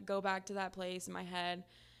want to go back to that place in my head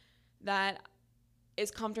that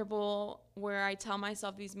is comfortable, where I tell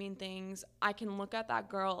myself these mean things, I can look at that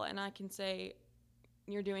girl and I can say,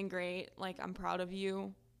 you're doing great. Like, I'm proud of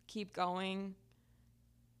you. Keep going.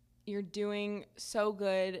 You're doing so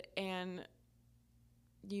good and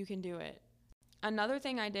you can do it. Another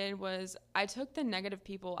thing I did was I took the negative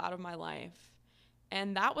people out of my life.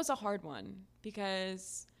 And that was a hard one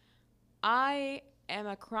because I am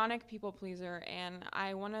a chronic people pleaser and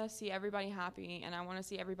I want to see everybody happy and I want to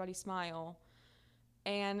see everybody smile.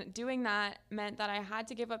 And doing that meant that I had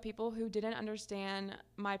to give up people who didn't understand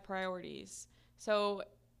my priorities. So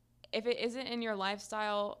if it isn't in your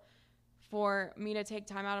lifestyle for me to take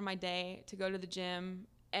time out of my day to go to the gym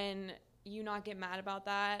and you not get mad about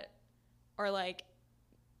that or like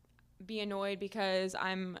be annoyed because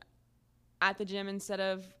I'm at the gym instead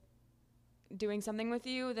of doing something with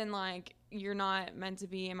you, then like you're not meant to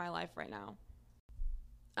be in my life right now.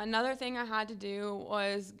 Another thing I had to do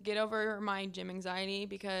was get over my gym anxiety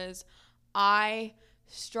because I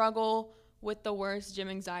struggle with the worst gym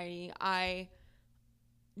anxiety.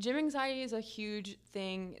 Gym anxiety is a huge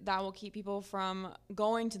thing that will keep people from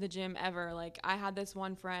going to the gym ever. Like, I had this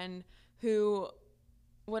one friend who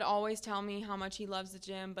would always tell me how much he loves the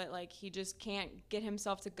gym, but like he just can't get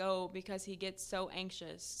himself to go because he gets so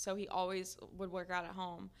anxious. So he always would work out at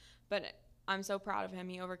home. But I'm so proud of him.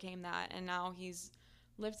 He overcame that and now he's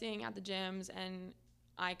lifting at the gyms and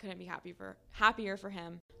I couldn't be happier for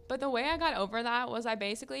him. But the way I got over that was I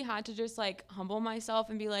basically had to just like humble myself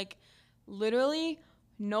and be like, literally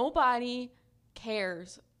nobody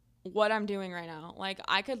cares what I'm doing right now. Like,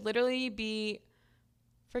 I could literally be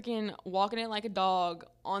freaking walking it like a dog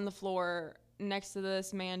on the floor next to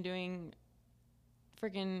this man doing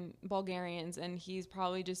freaking Bulgarians, and he's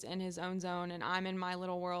probably just in his own zone and I'm in my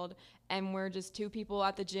little world, and we're just two people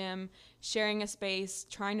at the gym sharing a space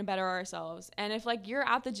trying to better ourselves. And if like you're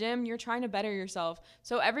at the gym, you're trying to better yourself,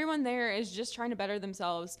 so everyone there is just trying to better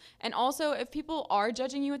themselves. And also, if people are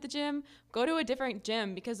judging you at the gym, go to a different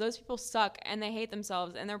gym because those people suck and they hate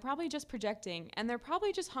themselves and they're probably just projecting and they're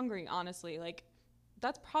probably just hungry, honestly. Like,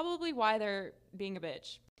 that's probably why they're being a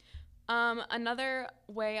bitch. Another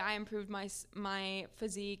way I improved my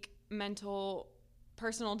physique, mental,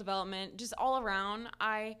 personal development, just all around,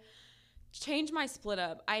 I changed my split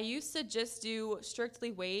up. I used to just do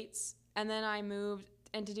strictly weights, and then I moved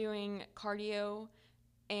into doing cardio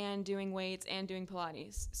and doing weights and doing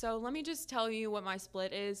Pilates. So let me just tell you what my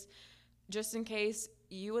split is, just in case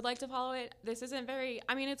you would like to follow it. This isn't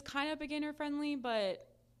it's kind of beginner friendly, but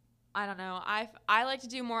I don't know. I like to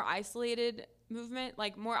do more isolated movement,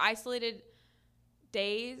 like more isolated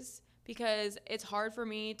days, because it's hard for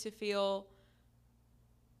me to feel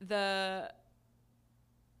the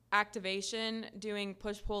activation doing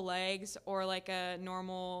push-pull legs or like a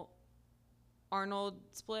normal Arnold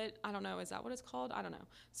split. I don't know. Is that what it's called? I don't know.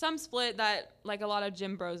 Some split that like a lot of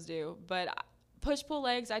gym bros do. But push-pull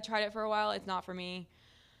legs, I tried it for a while. It's not for me.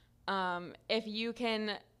 If you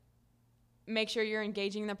can make sure you're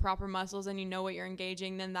engaging the proper muscles and you know what you're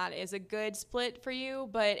engaging, then that is a good split for you.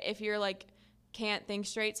 But if you're like can't think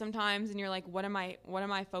straight sometimes and you're like, what am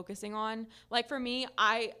I focusing on? Like for me,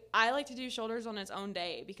 I like to do shoulders on its own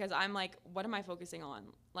day because I'm like, what am I focusing on?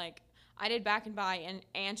 Like, I did back and bi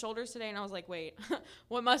and shoulders today and I was like, wait,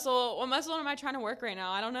 what muscle am I trying to work right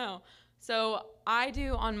now? I don't know. So I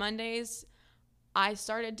do on Mondays, I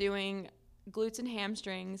started doing glutes and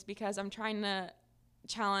hamstrings because I'm trying to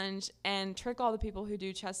challenge and trick all the people who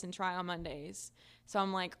do chest and tri on Mondays. So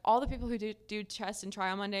I'm like, all the people who do chest and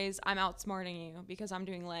tri on Mondays, I'm outsmarting you because I'm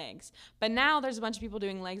doing legs. But now there's a bunch of people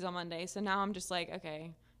doing legs on Mondays. So now I'm just like,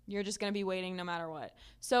 okay, you're just going to be waiting no matter what.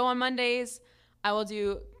 So on Mondays, I will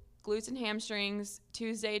do glutes and hamstrings.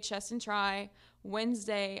 Tuesday, chest and tri.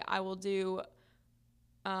 Wednesday, I will do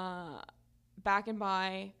back and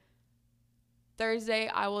bi. Thursday,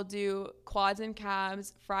 I will do quads and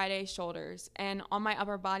calves. Friday, shoulders. And on my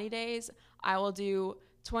upper body days, I will do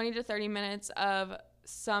 20 to 30 minutes of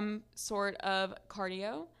some sort of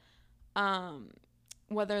cardio,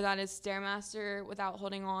 whether that is Stairmaster without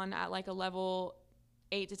holding on at like a level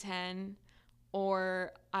 8 to 10,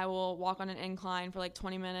 or I will walk on an incline for like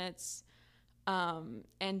 20 minutes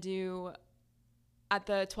and do at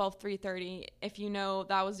the 12-3-30. If you know,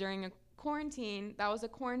 that was during a quarantine. That was a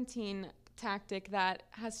quarantine tactic that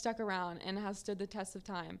has stuck around and has stood the test of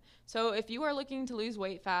time. So if you are looking to lose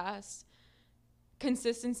weight fast,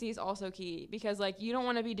 consistency is also key, because like you don't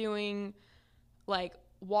want to be doing like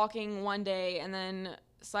walking one day and then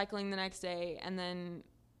cycling the next day and then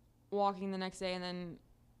walking the next day and then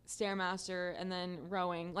Stairmaster and then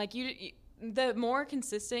rowing. Like the more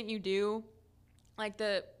consistent you do, like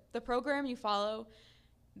the program you follow,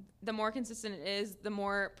 the more consistent it is, the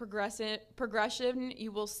more progression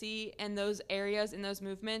you will see in those areas, in those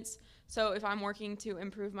movements. So if I'm working to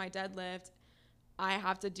improve my deadlift, I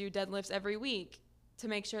have to do deadlifts every week to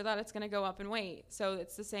make sure that it's going to go up in weight. So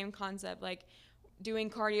it's the same concept. Like doing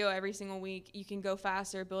cardio every single week, you can go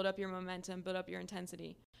faster, build up your momentum, build up your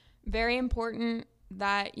intensity. Very important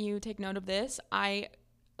that you take note of this. I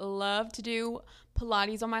love to do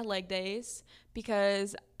Pilates on my leg days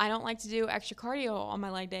because I don't like to do extra cardio on my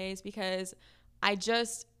leg days because I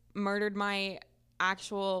just murdered my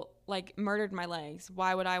legs.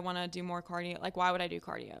 Why would I want to do more cardio? Like, why would I do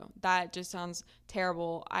cardio? That just sounds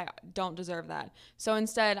terrible. I don't deserve that. So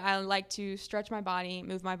instead, I like to stretch my body,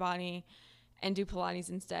 move my body, and do Pilates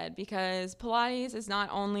instead, because Pilates is not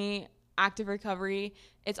only active recovery,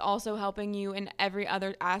 it's also helping you in every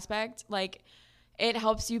other aspect. Like, it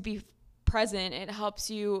helps you be present. It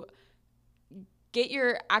helps you get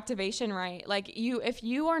your activation right. Like, if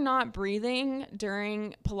you are not breathing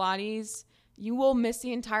during Pilates, you will miss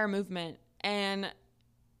the entire movement, and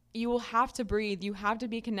you will have to breathe. You have to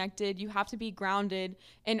be connected. You have to be grounded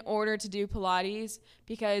in order to do Pilates,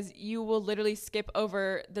 because you will literally skip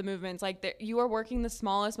over the movements. Like, you are working the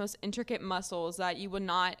smallest, most intricate muscles that you would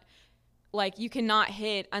not, like, you cannot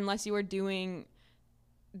hit unless you are doing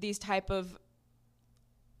these type of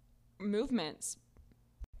movements.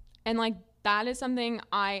 And like, that is something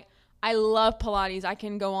I love Pilates. I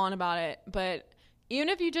can go on about it, but even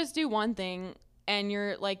if you just do one thing and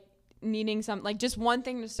you're like needing some, like just one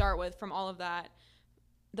thing to start with from all of that,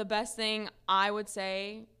 the best thing I would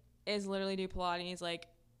say is literally do Pilates. Like,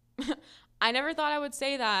 I never thought I would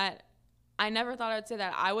say that. I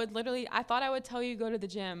thought I would tell you go to the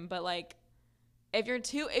gym, but like,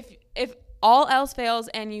 if all else fails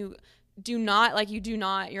and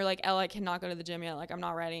you're like, Elle, I cannot go to the gym yet. Like, I'm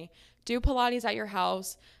not ready. Do Pilates at your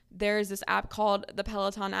house. There's this app called the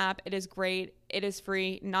Peloton app. It is great. It is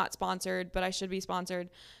free, not sponsored, but I should be sponsored.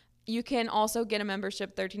 You can also get a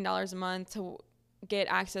membership, $13 a month, to get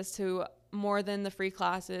access to more than the free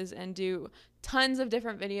classes and do tons of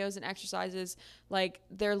different videos and exercises. Like,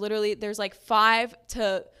 there's like 5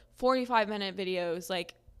 to 45-minute videos,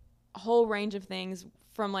 like a whole range of things,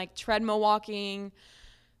 from like treadmill walking,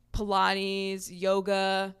 Pilates,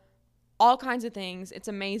 yoga, all kinds of things. It's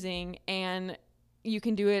amazing. And you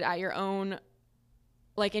can do it at your own,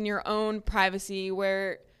 like in your own privacy,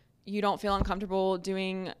 where you don't feel uncomfortable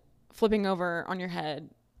flipping over on your head.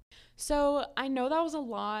 So I know that was a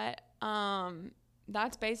lot.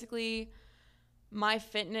 That's basically my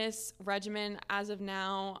fitness regimen as of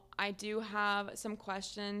now. I do have some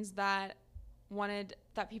questions that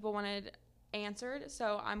people wanted answered,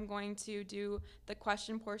 so I'm going to do the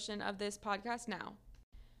question portion of this podcast now.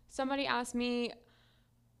 Somebody asked me,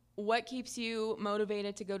 what keeps you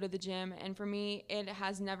motivated to go to the gym? And for me, it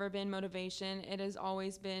has never been motivation. It has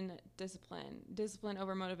always been discipline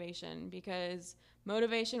over motivation, because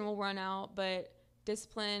motivation will run out, but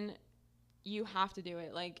discipline, you have to do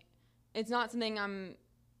it. Like, it's not something I'm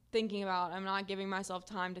thinking about. I'm not giving myself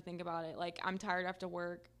time to think about it. Like, I'm tired after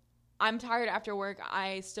work.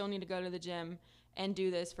 I still need to go to the gym and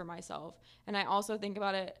do this for myself. And I also think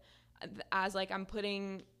about it as like, I'm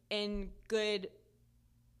putting in good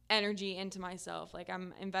energy into myself. Like,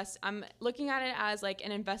 I'm looking at it as like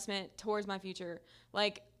an investment towards my future.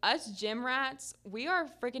 Like, us gym rats, we are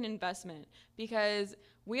a freaking investment, because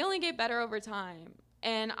we only get better over time,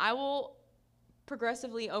 and I will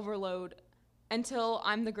progressively overload until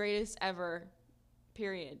I'm the greatest ever,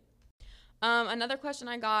 period. Another question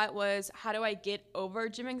I got was, how do I get over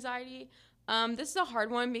gym anxiety? This is a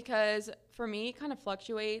hard one, because for me, it kind of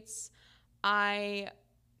fluctuates. I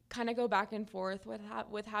kind of go back and forth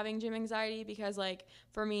with having gym anxiety, because like,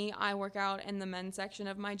 for me, I work out in the men's section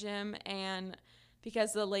of my gym, and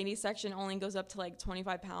because the ladies section only goes up to like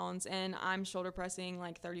 25 pounds, and I'm shoulder pressing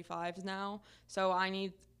like 35s now, so I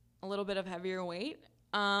need a little bit of heavier weight.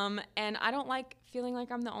 And I don't like feeling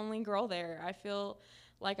like I'm the only girl there. I feel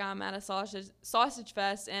like I'm at a sausage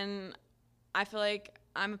fest, and I feel like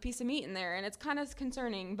I'm a piece of meat in there, and it's kind of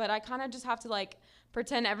concerning, but I kind of just have to like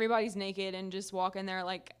pretend everybody's naked and just walk in there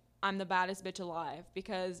like I'm the baddest bitch alive,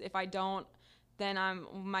 because if I don't, then I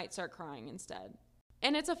might start crying instead.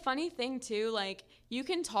 And it's a funny thing too, like, you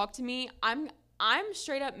can talk to me, I'm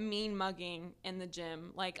straight up mean mugging in the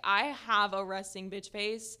gym. Like, I have a resting bitch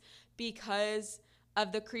face because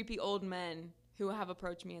of the creepy old men who have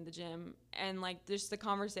approached me in the gym, and like just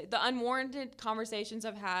the unwarranted conversations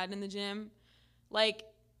I've had in the gym. Like,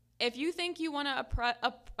 if you think you want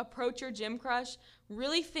to approach your gym crush,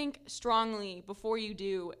 really think strongly before you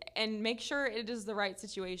do, and make sure it is the right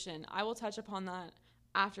situation. I will touch upon that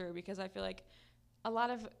after, because I feel like a lot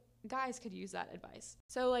of guys could use that advice.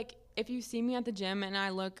 So like, if you see me at the gym and I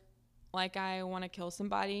look like I want to kill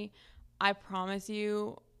somebody, I promise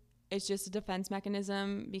you it's just a defense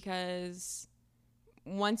mechanism, because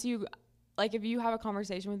once you, like, if you have a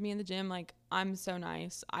conversation with me in the gym, like, I'm so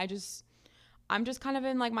nice. I'm just kind of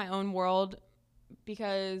in like my own world,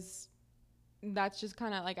 because that's just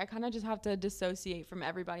kind of like, I kind of just have to dissociate from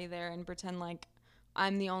everybody there and pretend like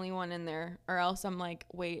I'm the only one in there, or else I'm like,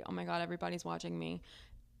 wait, oh my God, everybody's watching me.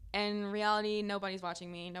 In reality, nobody's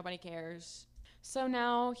watching me. Nobody cares. So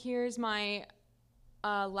now here's my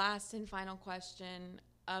last and final question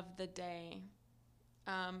of the day.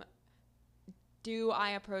 Do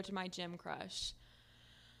I approach my gym crush?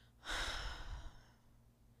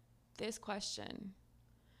 This question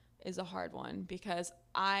is a hard one, because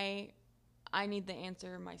I need the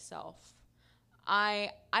answer myself.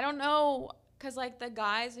 I don't know, because like the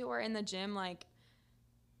guys who are in the gym, like,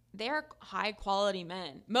 they're high quality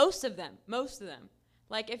men. Most of them.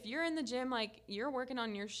 Like, if you're in the gym, like, you're working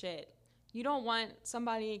on your shit. You don't want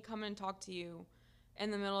somebody come and talk to you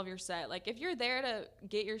in the middle of your set. Like, if you're there to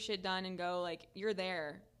get your shit done and go, like, you're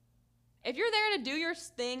there. If you're there to do your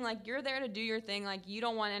thing, like, you're there to do your thing. Like, you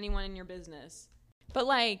don't want anyone in your business. But,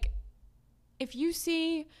 like, if you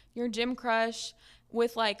see your gym crush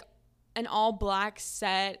with, like, an all-black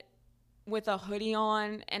set with a hoodie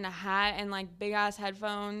on and a hat and, like, big-ass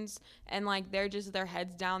headphones, and, like, they're just, their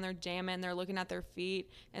heads down, they're jamming, they're looking at their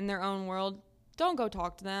feet in their own world, don't go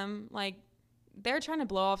talk to them. Like, they're trying to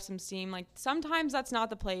blow off some steam. Like, sometimes that's not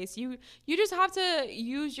the place. You just have to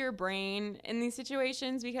use your brain in these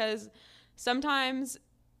situations, because sometimes,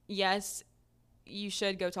 yes, you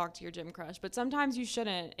should go talk to your gym crush, but sometimes you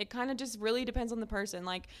shouldn't. It kind of just really depends on the person.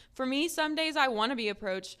 Like, for me, some days I want to be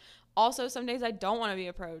approached. Also, some days I don't want to be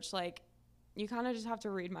approached. Like, you kind of just have to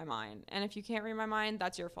read my mind. And if you can't read my mind,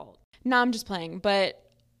 that's your fault. No, I'm just playing. But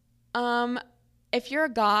if you're a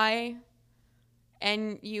guy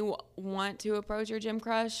and you want to approach your gym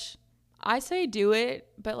crush, I say do it,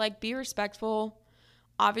 but, like, be respectful.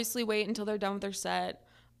 Obviously, wait until they're done with their set.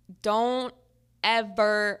 Don't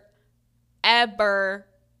ever,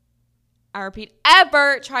 I repeat,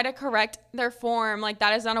 ever try to correct their form. Like,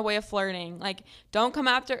 that is not a way of flirting. Like, don't come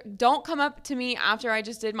up to me after I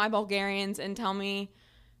just did my Bulgarians and tell me,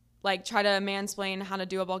 like, try to mansplain how to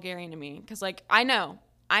do a Bulgarian to me. Because, like, I know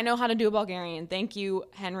how to do a Bulgarian. Thank you,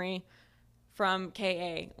 Henry from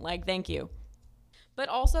KA. Like, thank you. But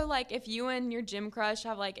also, like, if you and your gym crush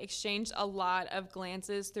have, like, exchanged a lot of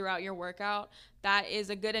glances throughout your workout, that is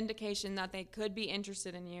a good indication that they could be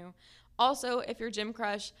interested in you. Also, if your gym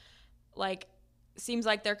crush, like, seems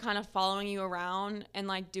like they're kind of following you around and,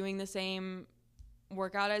 like, doing the same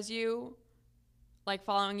workout as you, like,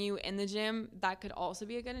 following you in the gym, that could also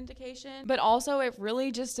be a good indication. But also, it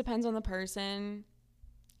really just depends on the person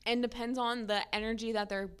and depends on the energy that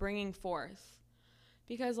they're bringing forth.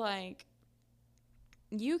 Because, like,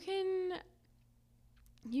 you can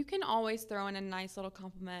always throw in a nice little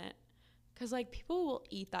compliment, because, like, people will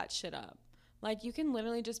eat that shit up. Like, you can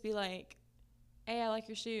literally just be like, hey, I like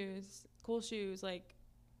your shoes, cool shoes, like,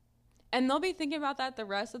 and they'll be thinking about that the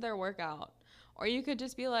rest of their workout. Or you could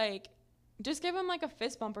just be like, just give them, like, a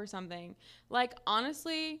fist bump or something. Like,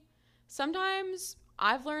 honestly, sometimes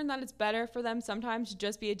I've learned that it's better for them sometimes to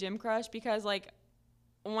just be a gym crush, because, like,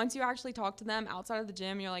 once you actually talk to them outside of the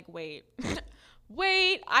gym, you're like, wait,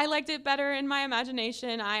 I liked it better in my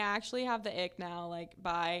imagination. I actually have the ick now. Like,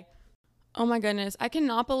 bye. Oh my goodness. I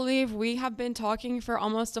cannot believe we have been talking for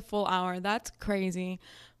almost a full hour. That's crazy.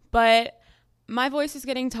 But my voice is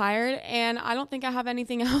getting tired, and I don't think I have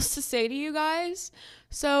anything else to say to you guys.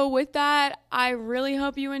 So with that, I really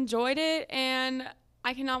hope you enjoyed it, and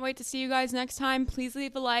I cannot wait to see you guys next time. Please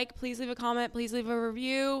leave a like. Please leave a comment. Please leave a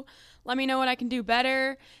review. Let me know what I can do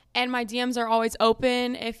better. And my DMs are always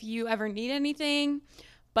open if you ever need anything.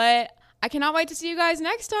 But I cannot wait to see you guys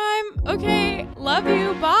next time. Okay, love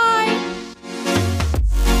you. Bye.